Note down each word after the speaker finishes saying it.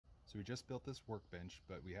So we just built this workbench,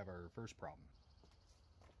 but we have our first problem.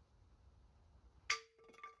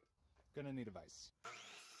 Gonna need a vise.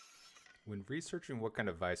 When researching what kind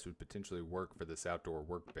of vise would potentially work for this outdoor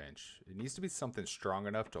workbench, it needs to be something strong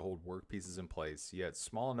enough to hold workpieces in place, yet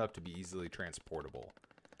small enough to be easily transportable.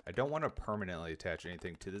 I don't want to permanently attach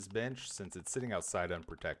anything to this bench since it's sitting outside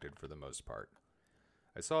unprotected for the most part.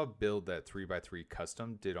 I saw a build that 3x3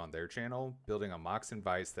 Custom did on their channel, building a Moxen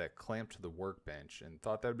Vise that clamped to the workbench, and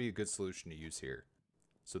thought that would be a good solution to use here.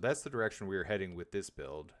 So that's the direction we are heading with this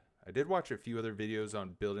build. I did watch a few other videos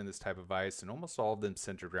on building this type of vise, and almost all of them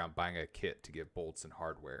centered around buying a kit to get bolts and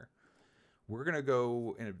hardware. We're going to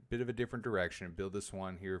go in a bit of a different direction and build this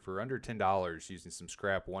one here for under $10 using some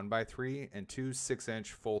scrap 1x3 and two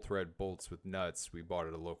 6-inch full thread bolts with nuts we bought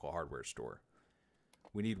at a local hardware store.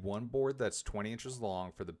 We need one board that's 20 inches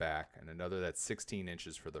long for the back and another that's 16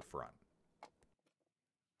 inches for the front.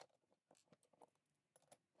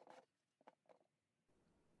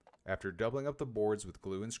 After doubling up the boards with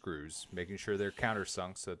glue and screws, making sure they're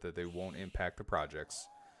countersunk so that they won't impact the projects,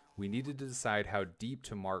 we needed to decide how deep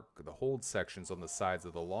to mark the hold sections on the sides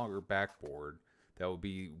of the longer backboard that will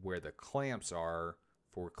be where the clamps are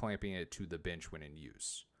for clamping it to the bench when in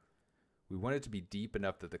use. We want it to be deep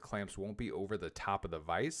enough that the clamps won't be over the top of the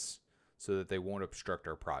vise so that they won't obstruct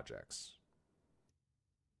our projects.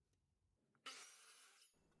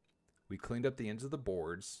 We cleaned up the ends of the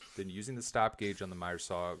boards, then using the stop gauge on the miter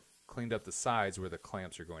saw, cleaned up the sides where the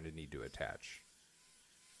clamps are going to need to attach.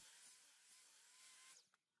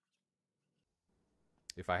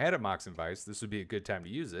 If I had a Moxen Vise, this would be a good time to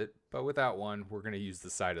use it, but without one, we're going to use the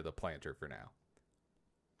side of the planter for now.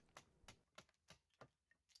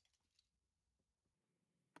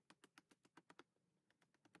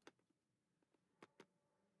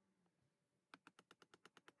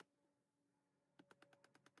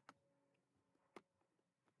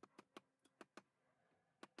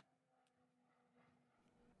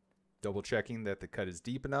 Double checking that the cut is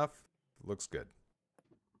deep enough, looks good.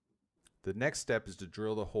 The next step is to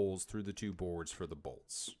drill the holes through the two boards for the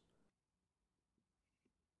bolts.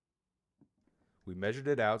 We measured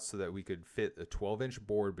it out so that we could fit a 12-inch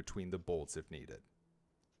board between the bolts if needed.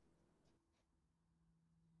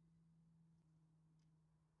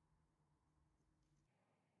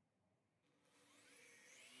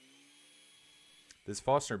 This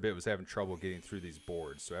Fastener bit was having trouble getting through these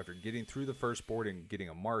boards, so after getting through the first board and getting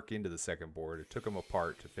a mark into the second board, it took them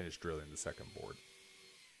apart to finish drilling the second board.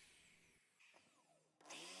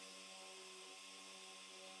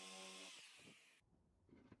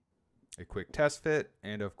 A quick test fit,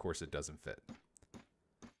 and of course it doesn't fit.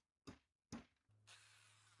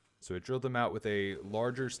 So I drilled them out with a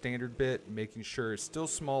larger standard bit, making sure it's still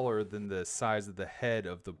smaller than the size of the head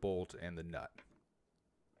of the bolt and the nut.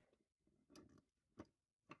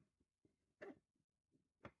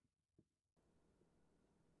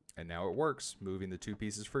 And now it works, moving the two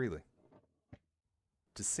pieces freely.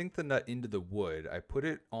 To sink the nut into the wood, I put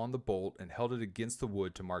it on the bolt and held it against the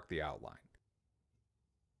wood to mark the outline.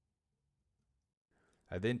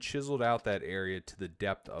 I then chiseled out that area to the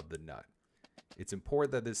depth of the nut. It's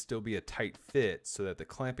important that this still be a tight fit so that the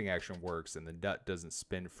clamping action works and the nut doesn't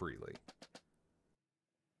spin freely.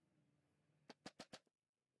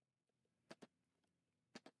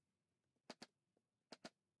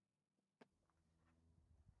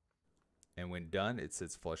 And when done, it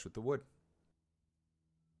sits flush with the wood.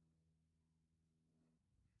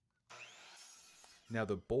 Now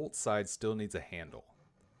the bolt side still needs a handle.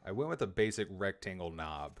 I went with a basic rectangle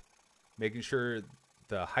knob, making sure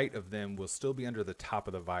the height of them will still be under the top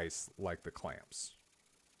of the vise like the clamps.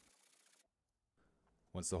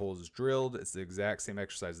 Once the hole is drilled, it's the exact same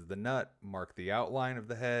exercise as the nut. Mark the outline of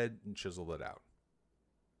the head and chisel it out.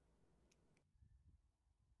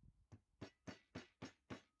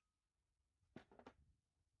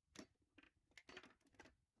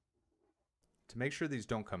 To make sure these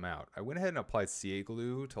don't come out, I went ahead and applied CA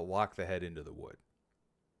glue to lock the head into the wood.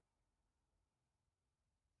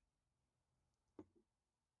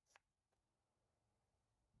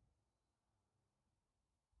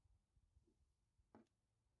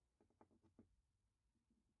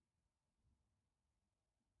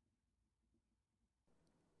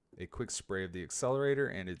 A quick spray of the accelerator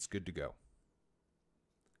and it's good to go.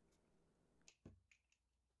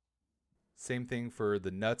 Same thing for the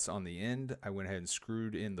nuts on the end. I went ahead and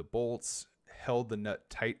screwed in the bolts, held the nut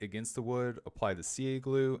tight against the wood, applied the CA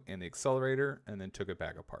glue and the accelerator, and then took it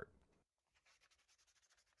back apart.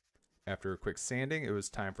 After a quick sanding, it was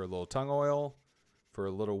time for a little tung oil for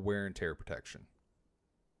a little wear and tear protection.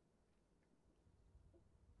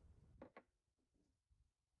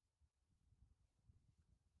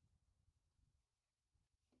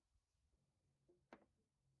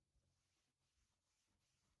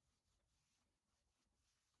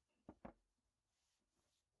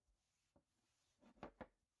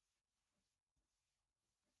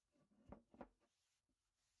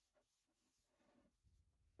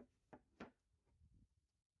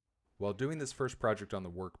 While doing this first project on the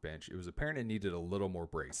workbench, it was apparent it needed a little more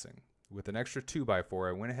bracing. With an extra 2x4,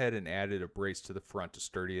 I went ahead and added a brace to the front to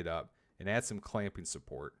sturdy it up and add some clamping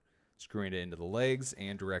support, screwing it into the legs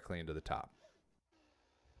and directly into the top.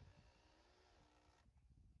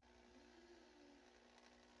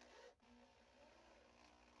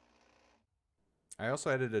 I also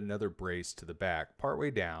added another brace to the back partway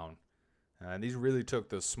down, and these really took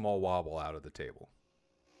the small wobble out of the table.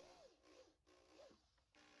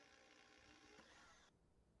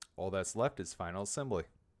 All that's left is final assembly.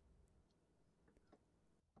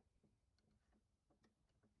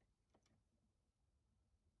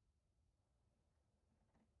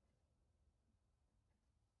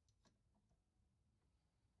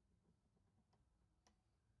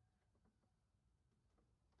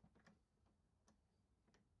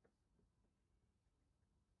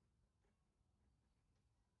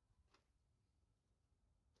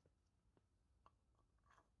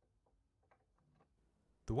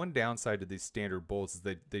 The one downside to these standard bolts is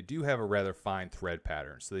that they do have a rather fine thread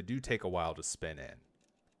pattern, so they do take a while to spin in.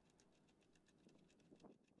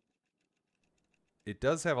 It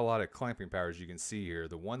does have a lot of clamping power, as you can see here.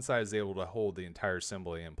 The one side is able to hold the entire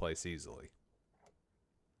assembly in place easily.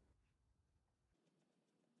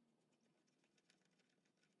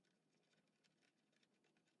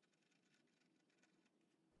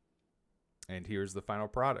 And here's the final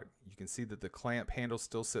product. You can see that the clamp handles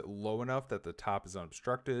still sit low enough that the top is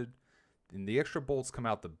unobstructed. And the extra bolts come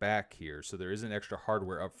out the back here, so there isn't extra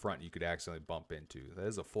hardware up front you could accidentally bump into. That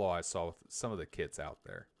is a flaw I saw with some of the kits out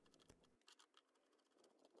there.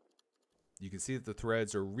 You can see that the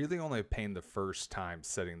threads are really only a pain the first time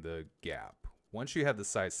setting the gap. Once you have the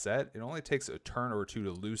size set, it only takes a turn or two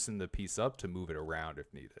to loosen the piece up to move it around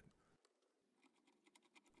if needed.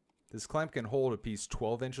 This clamp can hold a piece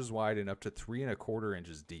 12 inches wide and up to 3¼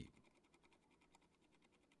 inches deep.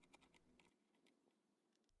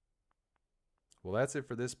 Well, that's it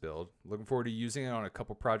for this build. Looking forward to using it on a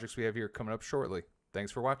couple projects we have here coming up shortly.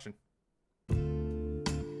 Thanks for watching.